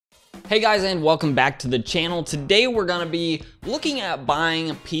Hey guys, and welcome back to the channel. Today we're going to be looking at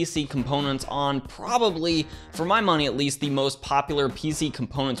buying PC components on probably, for my money at least, the most popular PC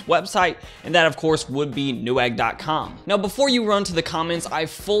components website, and that of course would be Newegg.com. Now before you run to the comments, I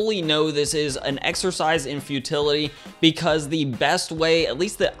fully know this is an exercise in futility because the best way, at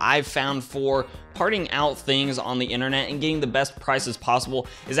least that I've found for parting out things on the internet and getting the best prices possible,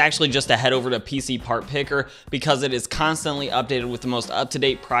 is actually just to head over to PCPartPicker because it is constantly updated with the most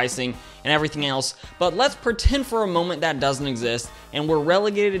up-to-date pricing and everything else. But let's pretend for a moment that doesn't exist and we're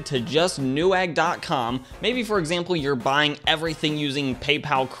relegated to just Newegg.com. Maybe for example you're buying everything using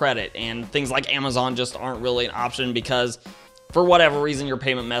PayPal credit and things like Amazon just aren't really an option because for whatever reason your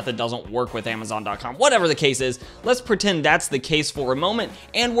payment method doesn't work with Amazon.com. Whatever the case is, let's pretend that's the case for a moment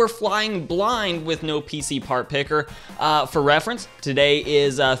and we're flying blind with no PC part picker. For reference, today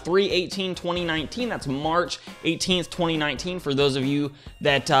is 3/18/2019. That's March 18th, 2019 for those of you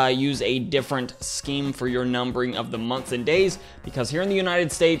that use a different scheme for your numbering of the months and days, because here in the United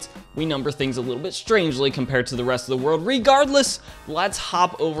States we number things a little bit strangely compared to the rest of the world. Regardless, let's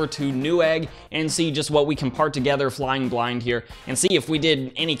hop over to Newegg and see just what we can part together flying blind here and see if we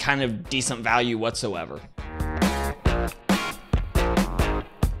did any kind of decent value whatsoever.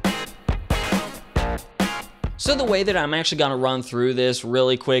 So the way that I'm actually going to run through this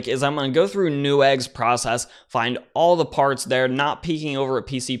really quick is I'm going to go through Newegg's process, find all the parts there, not peeking over at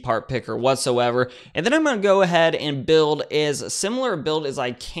PCPartPicker whatsoever, and then I'm going to go ahead and build as similar a build as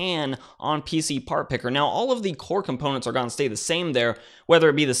I can on PCPartPicker. Now all of the core components are going to stay the same there, whether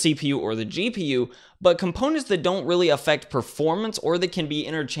it be the CPU or the GPU, but components that don't really affect performance or that can be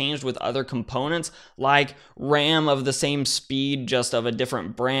interchanged with other components like RAM of the same speed, just of a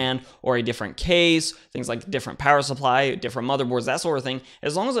different brand or a different case, things like different power supply, different motherboards, that sort of thing,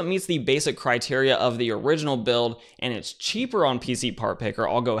 as long as it meets the basic criteria of the original build and it's cheaper on PCPartPicker,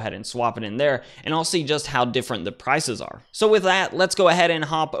 I'll go ahead and swap it in there and I'll see just how different the prices are. So with that, let's go ahead and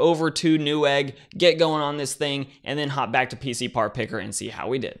hop over to Newegg, get going on this thing, and then hop back to PCPartPicker and see how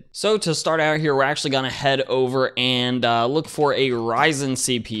we did. So to start out here, we're actually going to head over and look for a Ryzen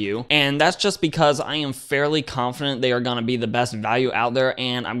CPU, and that's just because I am fairly confident they are going to be the best value out there,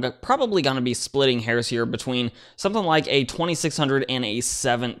 and I'm probably going to be splitting hairs here between something like a 2600 and a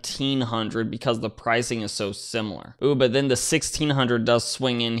 1700 because the pricing is so similar. Ooh, but then the 1600 does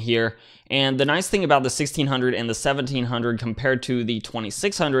swing in here. And the nice thing about the 1600 and the 1700 compared to the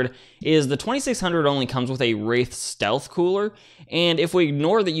 2600 is the 2600 only comes with a Wraith Stealth cooler, and if we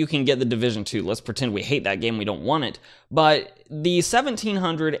ignore that you can get the Division 2, let's pretend we hate that game, we don't want it, but the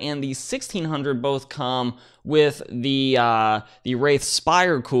 1700 and the 1600 both come with the Wraith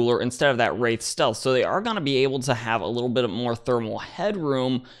Spire cooler instead of that Wraith Stealth, so they are going to be able to have a little bit more thermal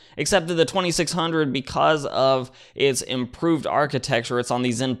headroom, except that the 2600, because of its improved architecture, it's on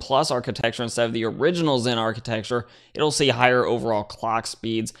the Zen Plus architecture instead of the original Zen architecture, it'll see higher overall clock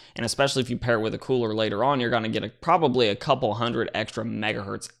speeds, and especially if you pair it with a cooler later on, you're going to get probably a couple hundred extra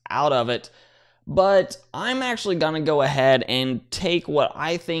megahertz out of it. But I'm actually going to go ahead and take what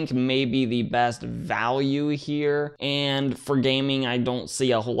I think may be the best value here. And for gaming, I don't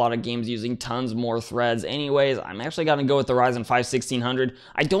see a whole lot of games using tons more threads anyways. I'm actually going to go with the Ryzen 5 1600.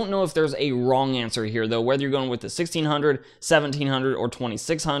 I don't know if there's a wrong answer here though, whether you're going with the 1600, 1700, or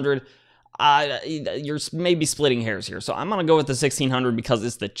 2600. You're maybe splitting hairs here. So I'm going to go with the 1600 because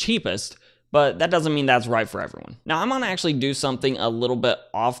it's the cheapest. But that doesn't mean that's right for everyone. Now I'm going to actually do something a little bit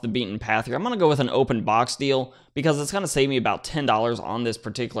off the beaten path here. I'm going to go with an open box deal because it's going to save me about $10 on this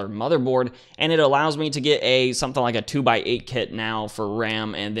particular motherboard, and it allows me to get something like a 2x8 kit now for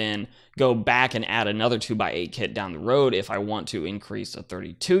RAM, and then go back and add another 2x8 kit down the road if I want to increase to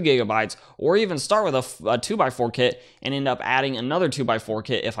 32 gigabytes, or even start with a 2x4 kit and end up adding another 2x4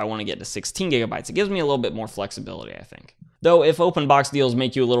 kit if I want to get to 16 gigabytes. It gives me a little bit more flexibility, I think. Though if open box deals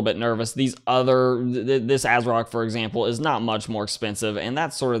make you a little bit nervous, this ASRock, for example, is not much more expensive, and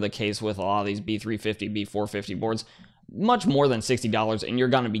that's sort of the case with a lot of these B350, B450 boards. Much more than $60, and you're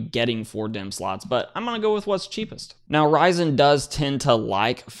going to be getting 4 DIMM slots, but I'm going to go with what's cheapest. Now, Ryzen does tend to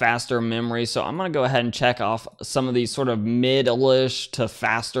like faster memory, so I'm going to go ahead and check off some of these sort of middle-ish to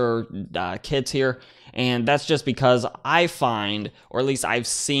faster kits here, and that's just because I find, or at least I've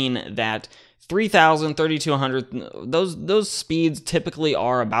seen, that 3000, 3200, those speeds typically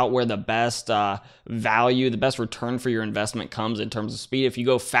are about where the best value, the best return for your investment comes in terms of speed. If you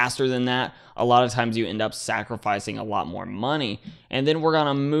go faster than that, a lot of times you end up sacrificing a lot more money. And then we're going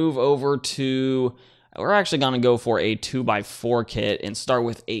to move over to we're actually going to go for a 2x4 kit and start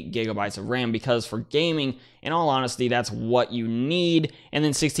with 8 gigabytes of RAM, because for gaming, in all honesty, that's what you need, and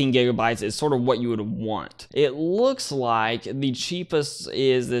then 16 gigabytes is sort of what you would want. It looks like the cheapest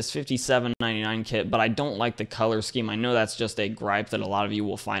is this $57.99 kit, but I don't like the color scheme. I know that's just a gripe that a lot of you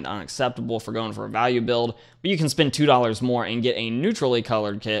will find unacceptable for going for a value build, but you can spend $2 more and get a neutrally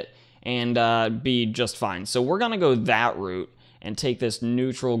colored kit and be just fine. So we're going to go that route and take this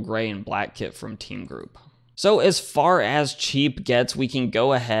neutral gray and black kit from Team Group. So as far as cheap gets, we can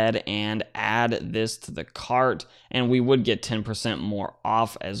go ahead and add this to the cart, and we would get 10% more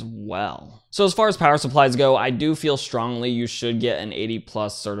off as well. So as far as power supplies go, I do feel strongly you should get an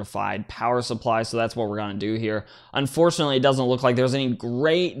 80+ certified power supply, so that's what we're going to do here. Unfortunately, it doesn't look like there's any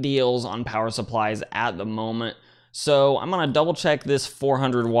great deals on power supplies at the moment. So I'm going to double check this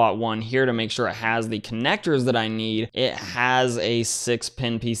 400 watt one here to make sure it has the connectors that I need. It has a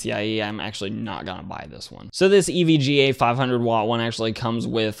 6-pin PCIe. I'm actually not going to buy this one. So this EVGA 500 watt one actually comes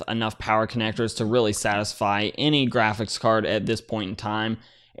with enough power connectors to really satisfy any graphics card at this point in time.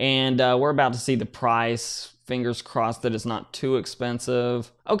 And we're about to see the price. Fingers crossed that it's not too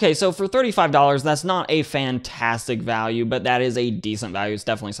expensive. Okay, so for $35, that's not a fantastic value, but that is a decent value. It's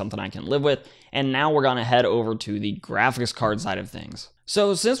definitely something I can live with. And now we're gonna head over to the graphics card side of things.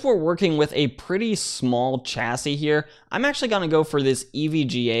 So since we're working with a pretty small chassis here, I'm actually gonna go for this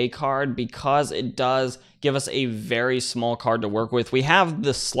EVGA card because it does give us a very small card to work with. We have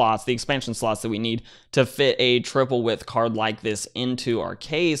the slots, the expansion slots that we need to fit a triple width card like this into our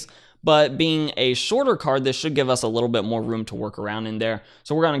case. But being a shorter card, this should give us a little bit more room to work around in there.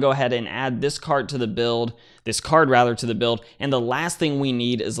 So we're going to go ahead and add this card to the build, and the last thing we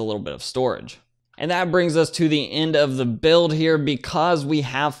need is a little bit of storage. And that brings us to the end of the build here because we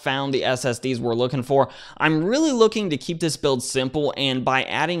have found the SSDs we're looking for. I'm really looking to keep this build simple, and by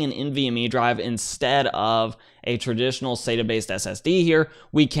adding an NVMe drive instead of a traditional SATA-based SSD here,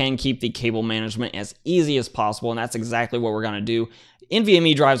 we can keep the cable management as easy as possible, and that's exactly what we're going to do.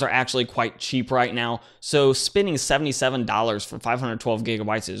 NVMe drives are actually quite cheap right now, so spending $77 for 512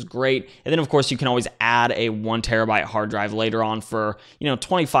 gigabytes is great. And then of course you can always add a 1 terabyte hard drive later on for, $25,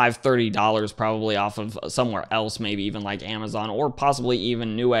 $30 probably off of somewhere else, maybe even like Amazon or possibly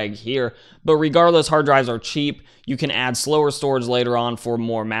even Newegg here. But regardless, hard drives are cheap. You can add slower storage later on for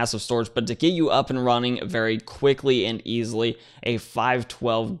more massive storage, but to get you up and running very quickly and easily, a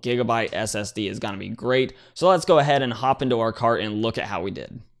 512 gigabyte SSD is going to be great. So let's go ahead and hop into our cart and look at how we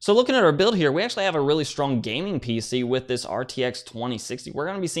did. So looking at our build here, we actually have a really strong gaming PC with this RTX 2060. We're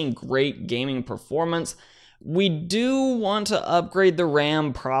going to be seeing great gaming performance. We do want to upgrade the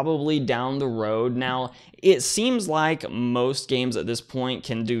RAM probably down the road. Now, it seems like most games at this point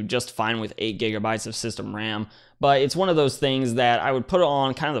can do just fine with 8 gigabytes of system RAM, but it's one of those things that I would put it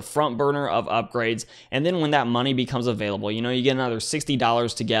on kind of the front burner of upgrades, and then when that money becomes available, you get another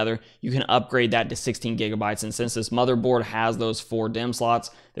 $60 together, you can upgrade that to 16 gigabytes, and since this motherboard has those 4 DIMM slots,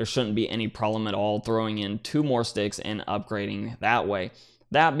 there shouldn't be any problem at all throwing in 2 more sticks and upgrading that way.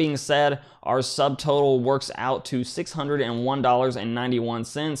 That being said, our subtotal works out to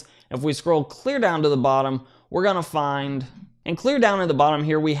 $601.91. If we scroll clear down to the bottom, we're going to find, and clear down at the bottom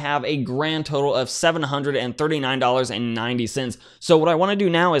here, we have a grand total of $739.90. So what I want to do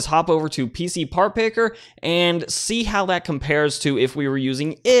now is hop over to PCPartPicker and see how that compares to if we were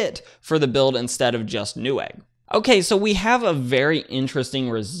using it for the build instead of just Newegg. Okay, so we have a very interesting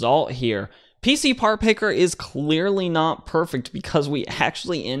result here. PCPartPicker is clearly not perfect because we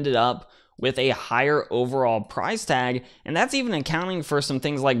actually ended up with a higher overall price tag, and that's even accounting for some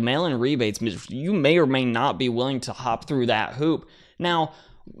things like mail-in rebates. You may or may not be willing to hop through that hoop. Now,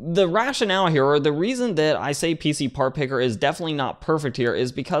 the rationale here, or the reason that I say PCPartPicker is definitely not perfect here,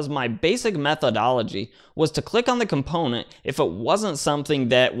 is because my basic methodology was to click on the component if it wasn't something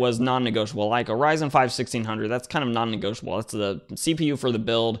that was non-negotiable, like a Ryzen 5 1600. That's kind of non-negotiable. That's the CPU for the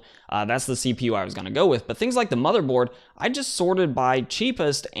build. That's the CPU I was going to go with. But things like the motherboard, I just sorted by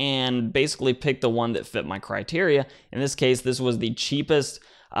cheapest and basically picked the one that fit my criteria. In this case, this was the cheapest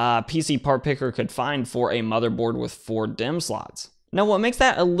PCPartPicker could find for a motherboard with 4 DIMM slots. Now, what makes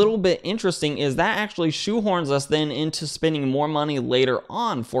that a little bit interesting is that actually shoehorns us then into spending more money later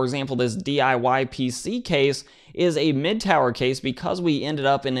on. For example, this DIY PC case is a mid-tower case because we ended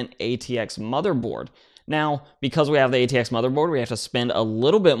up in an ATX motherboard. Now, because we have the ATX motherboard, we have to spend a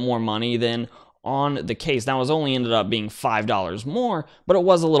little bit more money than on the case. Now, it was only ended up being $5 more, but it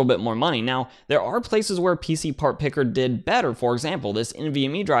was a little bit more money. Now, there are places where PC Part Picker did better. For example, this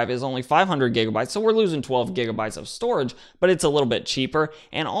NVMe drive is only 500 gigabytes, so we're losing 12 gigabytes of storage, but it's a little bit cheaper.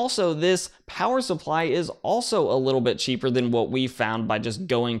 And also, this power supply is also a little bit cheaper than what we found by just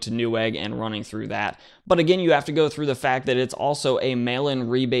going to Newegg and running through that. But again, you have to go through the fact that it's also a mail-in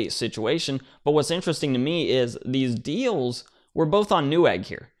rebate situation. But what's interesting to me is these deals were both on Newegg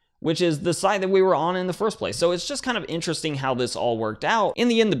here, which is the site that we were on in the first place. So it's just kind of interesting how this all worked out. In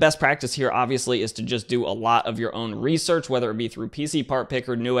the end, the best practice here obviously is to just do a lot of your own research, whether it be through PC Part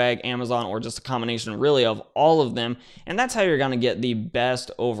Picker, Newegg, Amazon, or just a combination really of all of them. And that's how you're gonna get the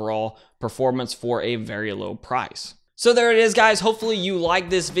best overall performance for a very low price. So there it is, guys. Hopefully you liked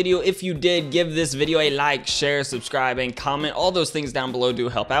this video. If you did, give this video a like, share, subscribe, and comment. All those things down below do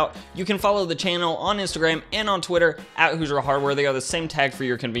help out. You can follow the channel on Instagram and on Twitter at Hoosier Hardware. They are the same tag for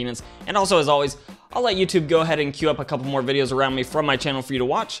your convenience. And also, as always, I'll let YouTube go ahead and queue up a couple more videos around me from my channel for you to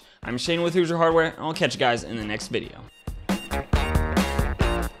watch. I'm Shane with Hoosier Hardware, and I'll catch you guys in the next video.